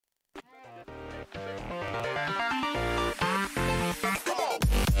Hello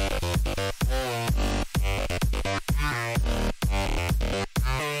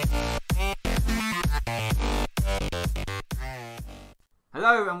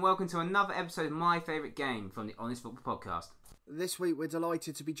and welcome to another episode of My Favourite Game from the Honest Football Podcast. This week we're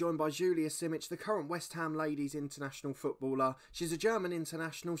delighted to be joined by Julia Simic, the current West Ham ladies international footballer. She's a German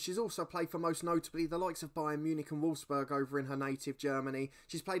international. She's also played for most notably the likes of Bayern Munich and Wolfsburg over in her native Germany.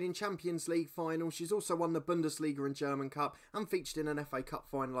 She's played in Champions League finals. She's also won the Bundesliga and German Cup and featured in an FA Cup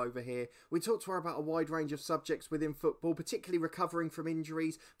final over here. We talked to her about a wide range of subjects within football, particularly recovering from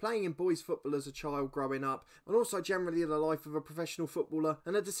injuries, playing in boys football as a child growing up, and also generally the life of a professional footballer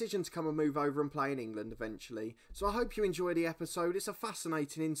and a decision to come and move over and play in England eventually. So I hope you enjoy the episode. It's a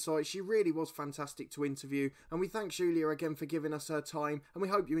fascinating insight. She really was fantastic to interview, and we thank Julia again for giving us her time, and we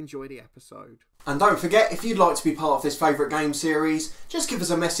hope you enjoy the episode. And don't forget, if you'd like to be part of this favourite game series, just give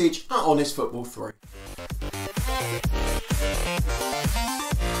us a message at Honest Football 3.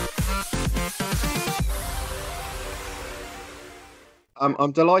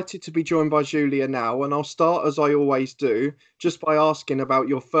 I'm delighted to be joined by Julia now, and I'll start as I always do, just by asking about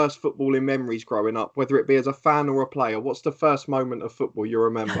your first footballing memories growing up, whether it be as a fan or a player. What's the first moment of football you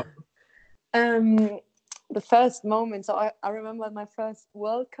remember? The first moment, so I remember my first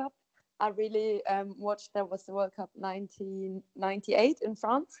World Cup. I really watched, that was the World Cup 1998 in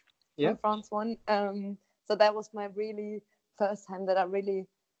France. Yeah. When France won. So that was my really first time that I really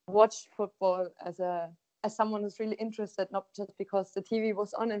watched football as someone who's really interested, not just because the TV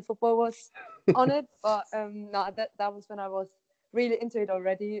was on and football was on it, but that was when I was really into it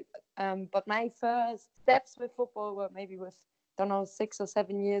already. But my first steps with football were maybe with, 6 or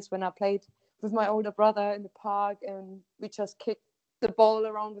 7 years when I played with my older brother in the park, and we just kicked the ball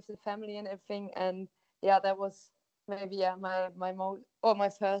around with the family and everything. And yeah, that was maybe my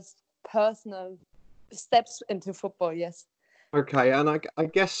first personal steps into football. Yes. Okay, and I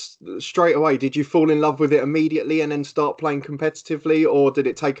guess straight away, did you fall in love with it immediately and then start playing competitively, or did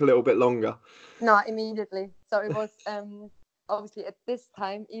it take a little bit longer? No, immediately. So it was obviously at this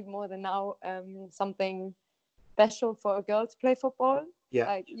time, even more than now, something special for a girl to play football. Yeah.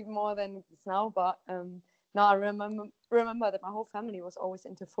 Like even more than it's now. But no, I remember that my whole family was always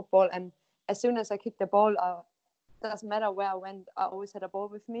into football, and as soon as I kicked the ball, doesn't matter where I went, I always had a ball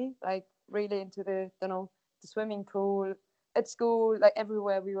with me. Like really into the swimming pool. At school, like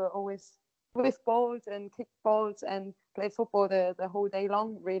everywhere, we were always with balls and kicked balls and played football the whole day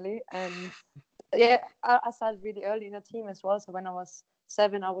long, really. And yeah, I started really early in a team as well. So when I was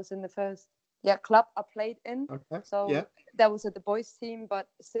 7, I was in the first club I played in. Okay. So that was at the boys team, but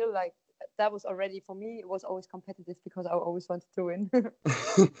still, like that was already, for me, it was always competitive because I always wanted to win.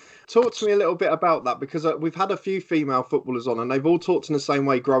 Talk to me a little bit about that, because we've had a few female footballers on and they've all talked in the same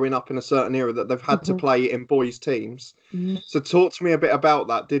way growing up in a certain era that they've had to play in boys teams. So talk to me a bit about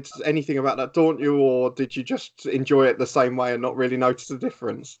that. Did anything about that daunt you, or did you just enjoy it the same way and not really notice the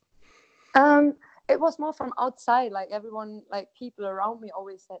difference? It was more from outside. Like everyone, like people around me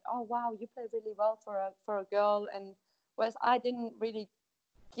always said, "Oh wow, you play really well for a girl," and whereas I didn't really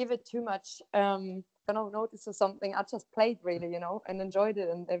give it too much notice or something. I just played really, and enjoyed it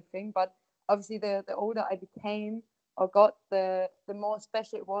and everything. But obviously the older I became or got, the more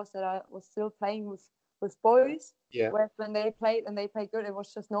special it was that I was still playing with boys. Yeah. Whereas when they played and they played good, it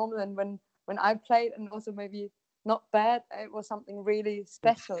was just normal. And when I played and also maybe not bad, it was something really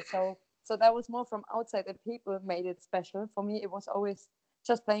special. So that was more from outside that people made it special. For me, it was always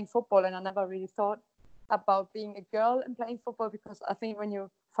just playing football, and I never really thought about being a girl and playing football, because I think when you're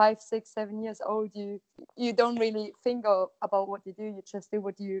 5, 6, 7 years old, you don't really think about what you do. You just do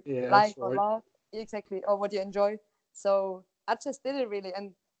what you like or love, exactly, or what you enjoy. So I just did it really,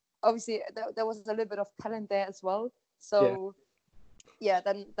 and obviously there was a little bit of talent there as well. So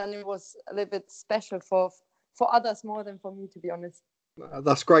then it was a little bit special for others more than for me, to be honest.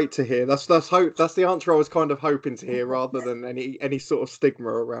 That's great to hear. That's hope. That's the answer I was kind of hoping to hear, rather than any sort of stigma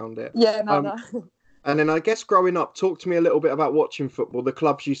around it. Yeah, no. And then I guess growing up, talk to me a little bit about watching football, the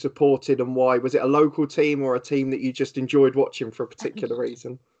clubs you supported and why. Was it a local team or a team that you just enjoyed watching for a particular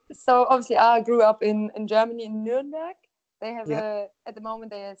reason? So obviously I grew up in Germany, in Nuremberg. They have at the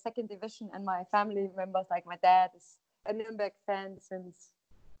moment they are second division, and my family members, like my dad, is a Nuremberg fan since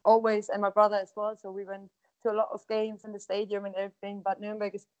always, and my brother as well. So we went to a lot of games in the stadium and everything. But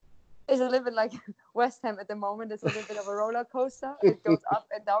Nuremberg is a little bit like West Ham at the moment. It's a little bit of a roller coaster. It goes up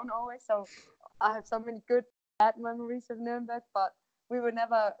and down always. So I have so many good, bad memories of Nuremberg, but we were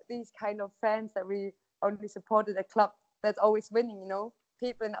never these kind of fans that we only supported a club that's always winning,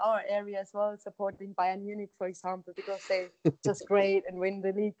 People in our area as well supporting Bayern Munich, for example, because they're just great and win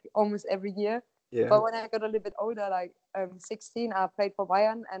the league almost every year. Yeah. But when I got a little bit older, like 16, I played for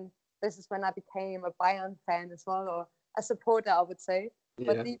Bayern, and this is when I became a Bayern fan as well, or a supporter, I would say.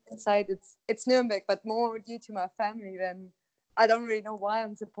 But Yeah. deep inside, it's Nuremberg, but more due to my family than I don't really know why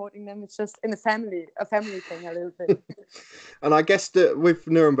I'm supporting them. It's just in the family, a family thing a little bit. And I guess that with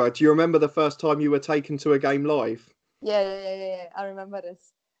Nuremberg, do you remember the first time you were taken to a game live? Yeah. I remember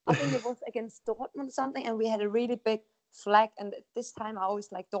this. I think it was against Dortmund or something, and we had a really big flag. And at this time, I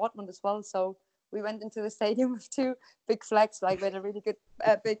always liked Dortmund as well. So we went into the stadium with two big flags, like we had a really good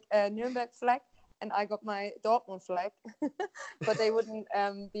big Nuremberg flag, and I got my Dortmund flag. But they wouldn't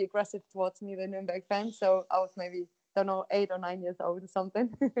be aggressive towards me, the Nuremberg fans. So I was maybe, don't know, 8 or 9 years old or something.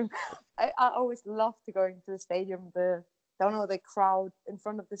 I always loved to go into the stadium, the crowd in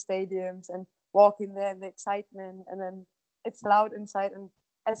front of the stadiums and walking there and the excitement, and then it's loud inside. And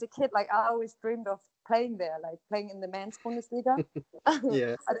as a kid, like I always dreamed of playing there, like playing in the men's Bundesliga.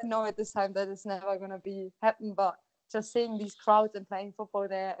 Yeah. I didn't know at this time that it's never gonna be happen, but just seeing these crowds and playing football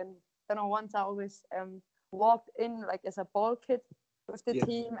there, and then once I always walked in like as a ball kid with the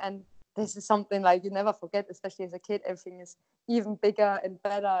team, and this is something like you never forget, especially as a kid. Everything is even bigger and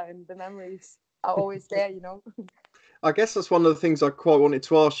better, and the memories are always there, you know. I guess that's one of the things I quite wanted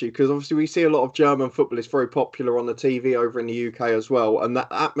to ask you, because obviously we see a lot of German football is very popular on the TV over in the UK as well, and that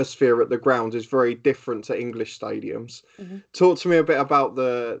atmosphere at the ground is very different to English stadiums. Mm-hmm. Talk to me a bit about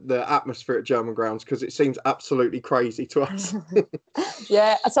the atmosphere at German grounds, because it seems absolutely crazy to us.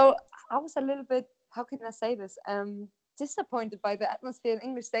 Yeah, so I was a little bit, how can I say this, disappointed by the atmosphere in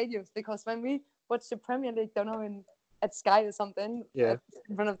English stadiums, because when we watch the Premier League, don't know, at Sky or something, Yeah.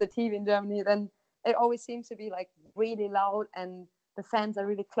 in front of the TV in Germany, then it always seems to be like really loud, and the fans are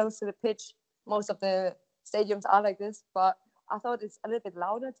really close to the pitch. Most of the stadiums are like this, but I thought it's a little bit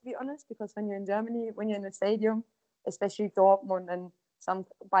louder, to be honest, because when you're in Germany, when you're in a stadium, especially Dortmund and some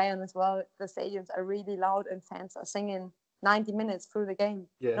Bayern as well, the stadiums are really loud and fans are singing 90 minutes through the game.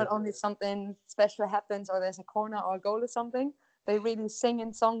 Yeah. Not only something special happens or there's a corner or a goal or something, they really sing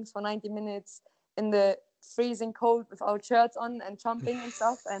in songs for 90 minutes in the freezing cold with our shirts on and jumping and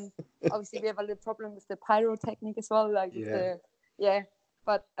stuff. And obviously we have a little problem with the pyrotechnic as well, like with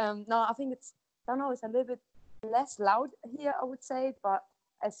but no, I think it's, I don't know, it's a little bit less loud here, I would say, but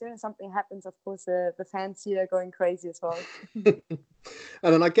as soon as something happens, of course the fans here are going crazy as well.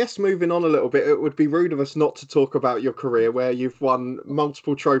 And then I guess moving on a little bit, it would be rude of us not to talk about your career, where you've won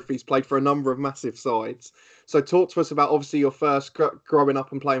multiple trophies, played for a number of massive sides. So talk to us about obviously your first growing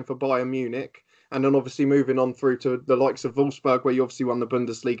up and playing for Bayern Munich, and then obviously moving on through to the likes of Wolfsburg, where you obviously won the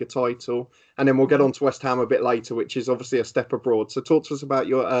Bundesliga title. And then we'll get on to West Ham a bit later, which is obviously a step abroad. So talk to us about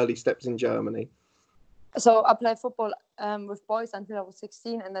your early steps in Germany. So I played football with boys until I was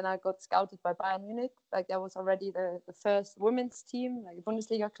 16, and then I got scouted by Bayern Munich. Like that was already the first women's team, like a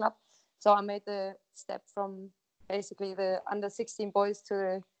Bundesliga club. So I made the step from basically the under 16 boys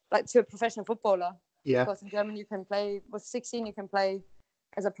to a professional footballer. Yeah. Because in Germany you can play with 16, you can play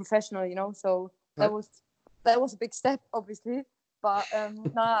as a professional, you know. So that was a big step, obviously. But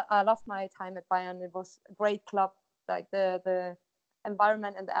no, I loved my time at Bayern. It was a great club. Like the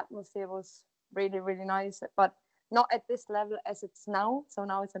environment and the atmosphere was really, really nice, but not at this level as it's now. So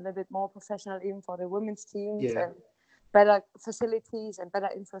now it's a little bit more professional, even for the women's teams, and better facilities and better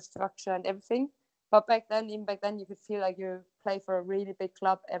infrastructure and everything. But back then, you could feel like you play for a really big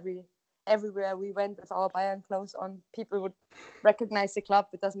club. Everywhere we went with our Bayern clothes on, people would recognize the club.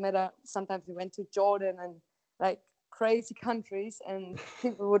 It doesn't matter. Sometimes we went to Jordan and like crazy countries, and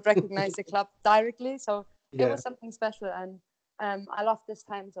people would recognize the club directly. So it was something special, and I loved this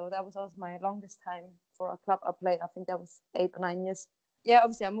time. So that was also my longest time for a club I played. I think that was 8 or 9 years. Yeah,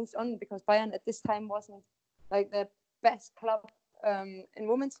 obviously I moved on because Bayern at this time wasn't like the best club in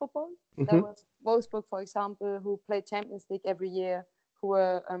women's football. There was Wolfsburg, for example, who played Champions League every year, who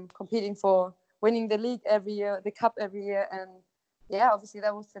were competing for winning the league every year, the cup every year. And yeah, obviously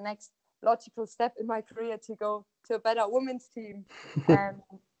that was the next logical step in my career to go to a better women's team. And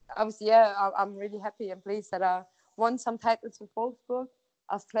obviously, yeah, I'm really happy and pleased that I won some titles with Wolfsburg.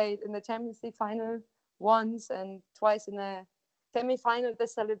 I've played in the Champions League final once and twice in a semi-final.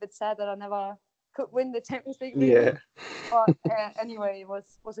 This is a little bit sad that I never could win the Champions League. Really. Yeah. But anyway, it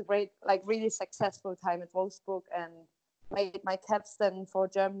was a great, like really successful time at Wolfsburg, and made my caps then for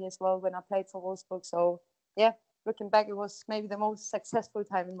Germany as well when I played for Wolfsburg. So yeah, looking back, it was maybe the most successful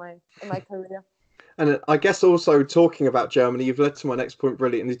time in my career. And I guess also talking about Germany, you've led to my next point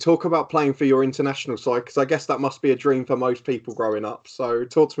brilliantly. Talk about playing for your international side, because I guess that must be a dream for most people growing up. So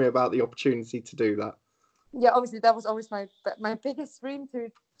talk to me about the opportunity to do that. Yeah, obviously that was always my biggest dream, to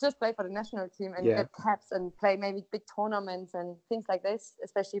just play for the national team and get caps and play maybe big tournaments and things like this.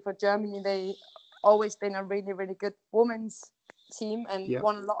 Especially for Germany, they always been a really, really good women's team and Yeah.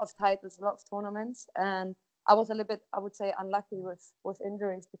 won a lot of titles, a lot of tournaments. And I was a little bit, I would say, unlucky with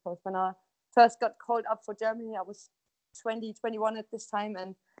injuries, because when I first got called up for Germany, I was 20, 21 at this time,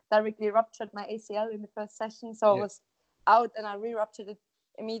 and directly ruptured my ACL in the first session. So I was out, and I re-ruptured it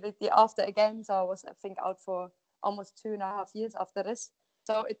immediately after again. So I was, I think, out for almost 2.5 years after this.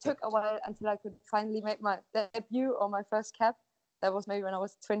 So it took a while until I could finally make my debut or my first cap. That was maybe when I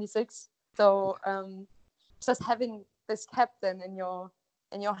was 26. So just having this cap then in your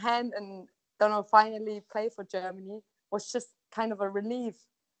hand and finally play for Germany was just kind of a relief.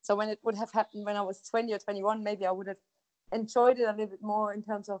 So when it would have happened when I was 20 or 21, maybe I would have enjoyed it a little bit more in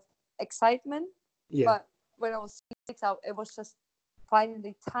terms of excitement. Yeah. But when I was 6 out, it was just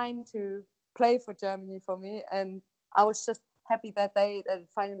finally time to play for Germany for me, and I was just happy that day that it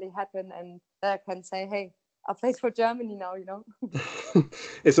finally happened, and that I can say, hey, I played for Germany now,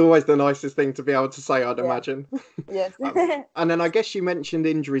 It's always the nicest thing to be able to say, I'd imagine. Yes. And then I guess you mentioned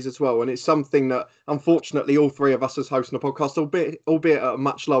injuries as well, and it's something that unfortunately all three of us as hosting a podcast, albeit at a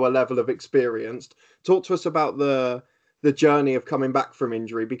much lower level of experience. Talk to us about the journey of coming back from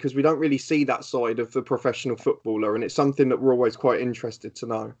injury, because we don't really see that side of the professional footballer, and it's something that we're always quite interested to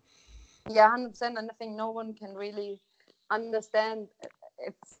know. Yeah, 100%, and I think no one can really understand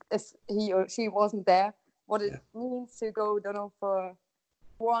if he or she wasn't there, what it means to go, for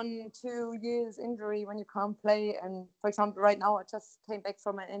 1-2 years injury when you can't play. And for example, right now I just came back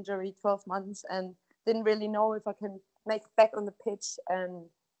from an injury, 12 months, and didn't really know if I can make it back on the pitch. And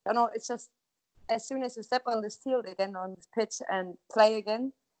it's just, as soon as you step on this field again, on this pitch, and play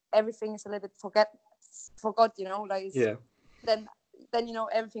again, everything is a little bit forgot, then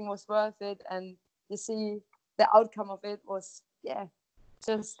everything was worth it, and you see the outcome of it was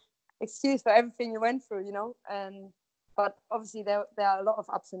just excuse for everything you went through, and but obviously there are a lot of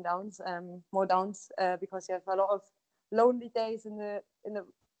ups and downs, more downs, because you have a lot of lonely days in the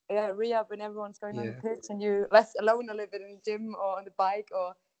rehab when everyone's going on the pitch, and you left alone a little bit in the gym or on the bike,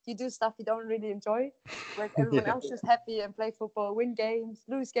 or you do stuff you don't really enjoy, where everyone else is happy and play football, win games,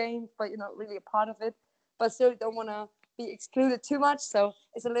 lose games, but you're not really a part of it, but still don't want to be excluded too much. So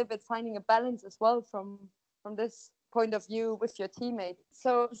it's a little bit finding a balance as well from this point of view with your teammates.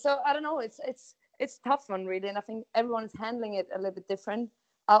 So I don't know, it's a tough one really, and I think everyone is handling it a little bit different.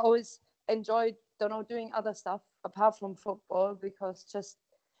 I always enjoyed doing other stuff apart from football, because just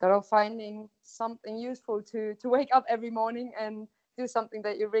finding something useful to wake up every morning and do something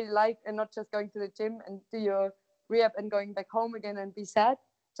that you really like, and not just going to the gym and do your rehab and going back home again and be sad.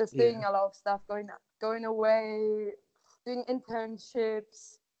 Just doing a lot of stuff, going away, doing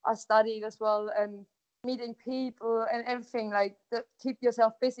internships. I studied as well, and meeting people and everything. Like, keep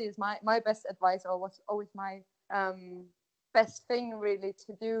yourself busy is my best advice, or was always my best thing really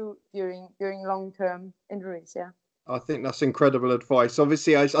to do during long-term injuries. Yeah. I think that's incredible advice.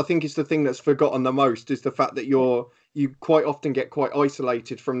 Obviously, I think it's the thing that's forgotten the most, is the fact that you quite often get quite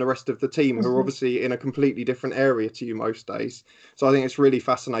isolated from the rest of the team, who are obviously in a completely different area to you most days. So I think it's really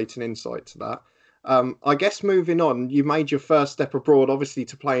fascinating insight to that. I guess moving on, you made your first step abroad, obviously,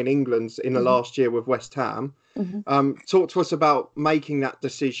 to play in England in the last year with West Ham. Talk to us about making that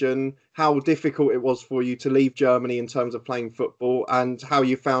decision, how difficult it was for you to leave Germany in terms of playing football, and how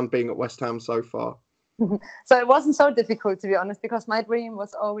you found being at West Ham so far. So it wasn't so difficult, to be honest, because my dream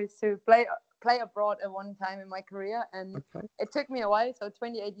was always to play abroad at one time in my career, and it took me a while, so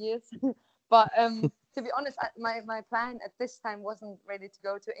 28 years. But to be honest, my plan at this time wasn't really to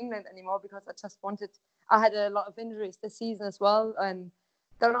go to England anymore, because I had a lot of injuries this season as well, and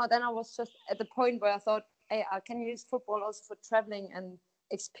then I was just at the point where I thought, hey, I can use football also for traveling and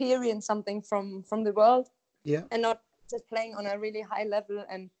experience something from the world, and not just playing on a really high level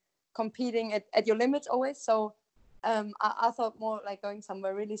and competing at your limits always. So I thought more like going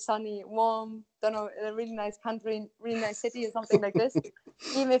somewhere really sunny, warm, a really nice country, really nice city or something like this,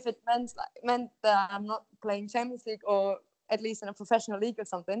 even if it meant that I'm not playing Champions League, or at least in a professional league or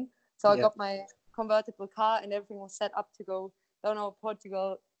something. So I got my convertible car and everything was set up to go,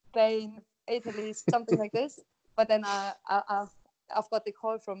 Portugal, Spain, Italy, something like this. But then I've got the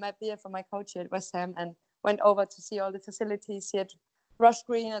call from Matt Beer, from my coach here at West Ham, and went over to see all the facilities here at Rush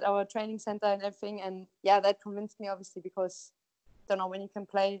Green, at our training center and everything. And that convinced me, obviously, because when you can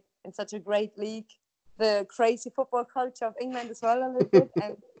play in such a great league, the crazy football culture of England as well a little bit,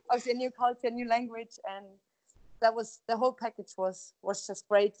 and obviously a new culture, new language, and that was the whole package was just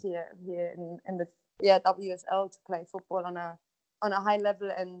great here in the WSL, to play football on a high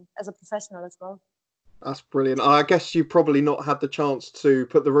level and as a professional as well. That's brilliant. I guess you probably not had the chance to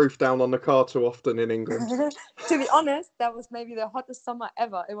put the roof down on the car too often in England. To be honest, that was maybe the hottest summer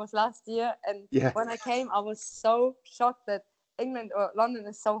ever. It was last year, and Yeah. when I came, I was so shocked that England or London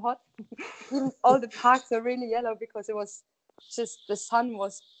is so hot. Even all the parks are really yellow because it was just the sun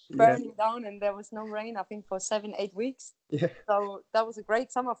was burning down and there was no rain, I think, for 7-8 weeks. Yeah. So that was a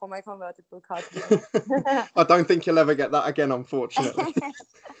great summer for my convertible car. I don't think you'll ever get that again, unfortunately.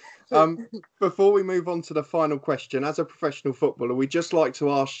 Before we move on to the final question, as a professional footballer, we'd just like to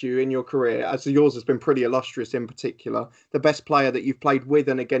ask you, in your career, as yours has been pretty illustrious in particular, the best player that you've played with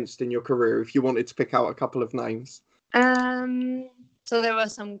and against in your career, if you wanted to pick out a couple of names. So there were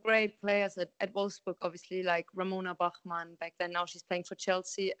some great players at Wolfsburg, obviously, like Ramona Bachmann back then. Now she's playing for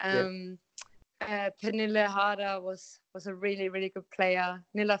Chelsea. Pernille Harder was a really, really good player.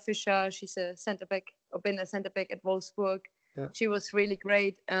 Nilla Fischer, she's a centre back, or been a centre back at Wolfsburg. Yeah. She was really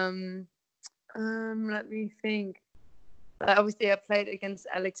great. Let me think. Obviously, I played against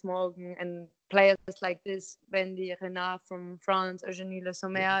Alex Morgan and players like this, Wendy Renard from France, Eugénie Le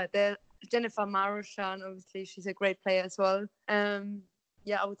Sommer. Jennifer Marochan, obviously, she's a great player as well. I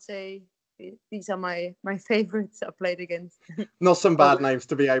would say these are my favorites I played against. Not some bad names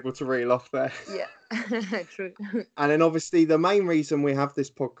to be able to reel off there. Yeah, true. And then obviously the main reason we have this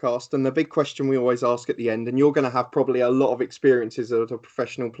podcast, and the big question we always ask at the end, and you're going to have probably a lot of experiences as a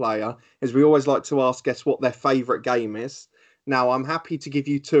professional player, is we always like to ask guests what their favourite game is. Now, I'm happy to give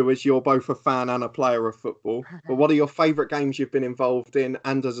you two, as you're both a fan and a player of football. But what are your favourite games you've been involved in,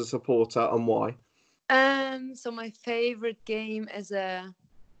 and as a supporter, and why? So my favourite game as a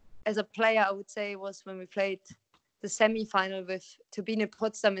player, I would say, was when we played the semi-final with Turbine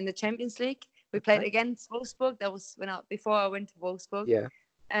Potsdam in the Champions League. We played against Wolfsburg. That was before I went to Wolfsburg. Yeah.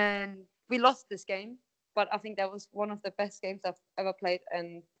 And we lost this game, but I think that was one of the best games I've ever played,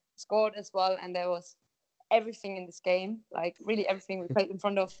 and scored as well. And there was everything in this game, like really everything. We played in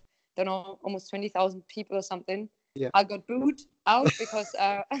front of, almost 20,000 people or something. Yeah. I got booed out because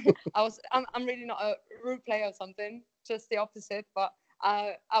I'm really not a rude player or something, just the opposite. But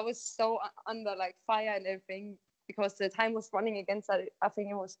I was so under like fire and everything because the time was running against that. I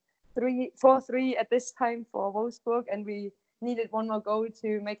think it was 4-3 at this time for Wolfsburg, and we needed one more goal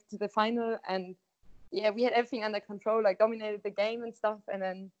to make it to the final. And yeah, we had everything under control, like dominated the game and stuff. And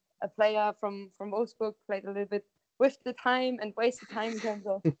then a player from Wolfsburg played a little bit with the time and wasted time in terms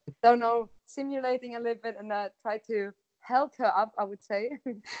of, simulating a little bit, and tried to help her up, I would say.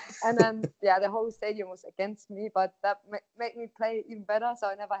 And then, the whole stadium was against me, but that made me play even better. So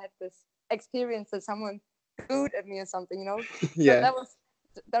I never had this experience that someone booed at me or something, Yeah. So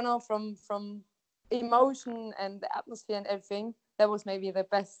that was, from emotion and the atmosphere and everything, that was maybe the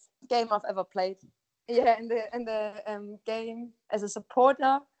best game I've ever played. Yeah, in the game as a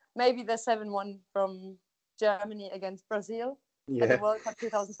supporter, maybe the 7-1 from Germany against Brazil at the World Cup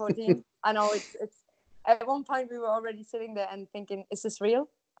 2014. I know it's at one point we were already sitting there and thinking, is this real?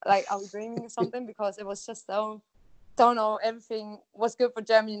 Like, are we dreaming or something? Because it was just everything was good for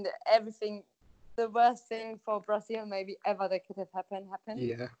Germany, and the worst thing for Brazil maybe ever that could have happened.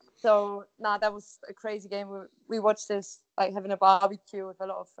 Yeah. So that was a crazy game. We watched this like having a barbecue with a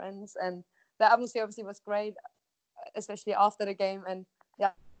lot of friends, and the atmosphere obviously was great, especially after the game. And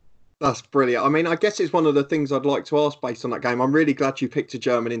yeah. That's brilliant. I mean, I guess it's one of the things I'd like to ask based on that game. I'm really glad you picked a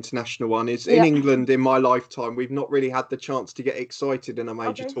German international one. It's in England in my lifetime. We've not really had the chance to get excited in a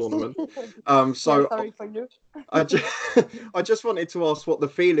major tournament. Sorry for you. I just wanted to ask what the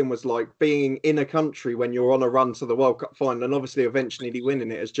feeling was like being in a country when you're on a run to the World Cup final and obviously eventually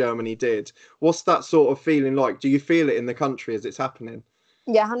winning it as Germany did. What's that sort of feeling like? Do you feel it in the country as it's happening?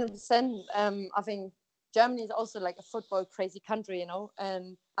 Yeah, 100%. I think Germany is also like a football crazy country,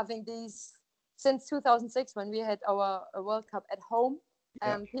 and I think since 2006 when we had our World Cup at home,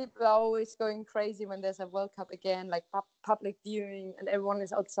 people are always going crazy when there's a World Cup again, like public viewing, and everyone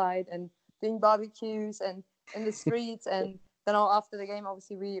is outside and doing barbecues and in the streets. And then after the game,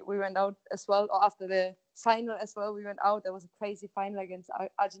 obviously we went out as well, or after the final as well, we went out. There was a crazy final against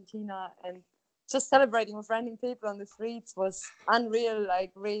Argentina, and just celebrating with random people on the streets was unreal,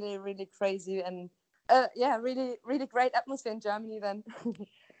 like really, really crazy. And really, really great atmosphere in Germany then.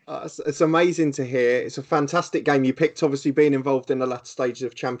 It's amazing to hear. It's a fantastic game. You picked obviously being involved in the latter stages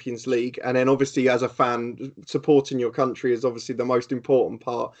of Champions League, and then obviously as a fan, supporting your country is obviously the most important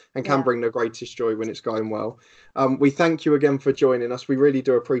part and can bring the greatest joy when it's going well. We thank you again for joining us. We really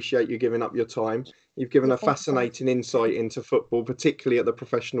do appreciate you giving up your time. You've given a fascinating insight into football, particularly at the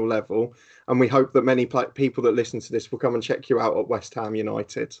professional level, and we hope that many people that listen to this will come and check you out at West Ham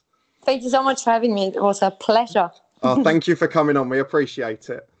United. Thank you so much for having me. It was a pleasure. Thank you for coming on. We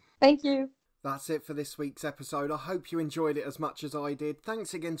appreciate it. Thank you. That's it for this week's episode. I hope you enjoyed it as much as I did.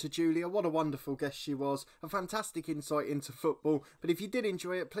 Thanks again to Julia. What a wonderful guest she was. A fantastic insight into football. But if you did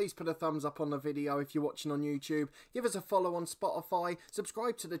enjoy it, please put a thumbs up on the video if you're watching on YouTube. Give us a follow on Spotify.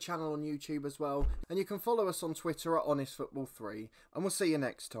 Subscribe to the channel on YouTube as well. And you can follow us on Twitter at HonestFootball3. And we'll see you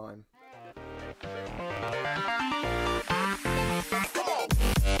next time.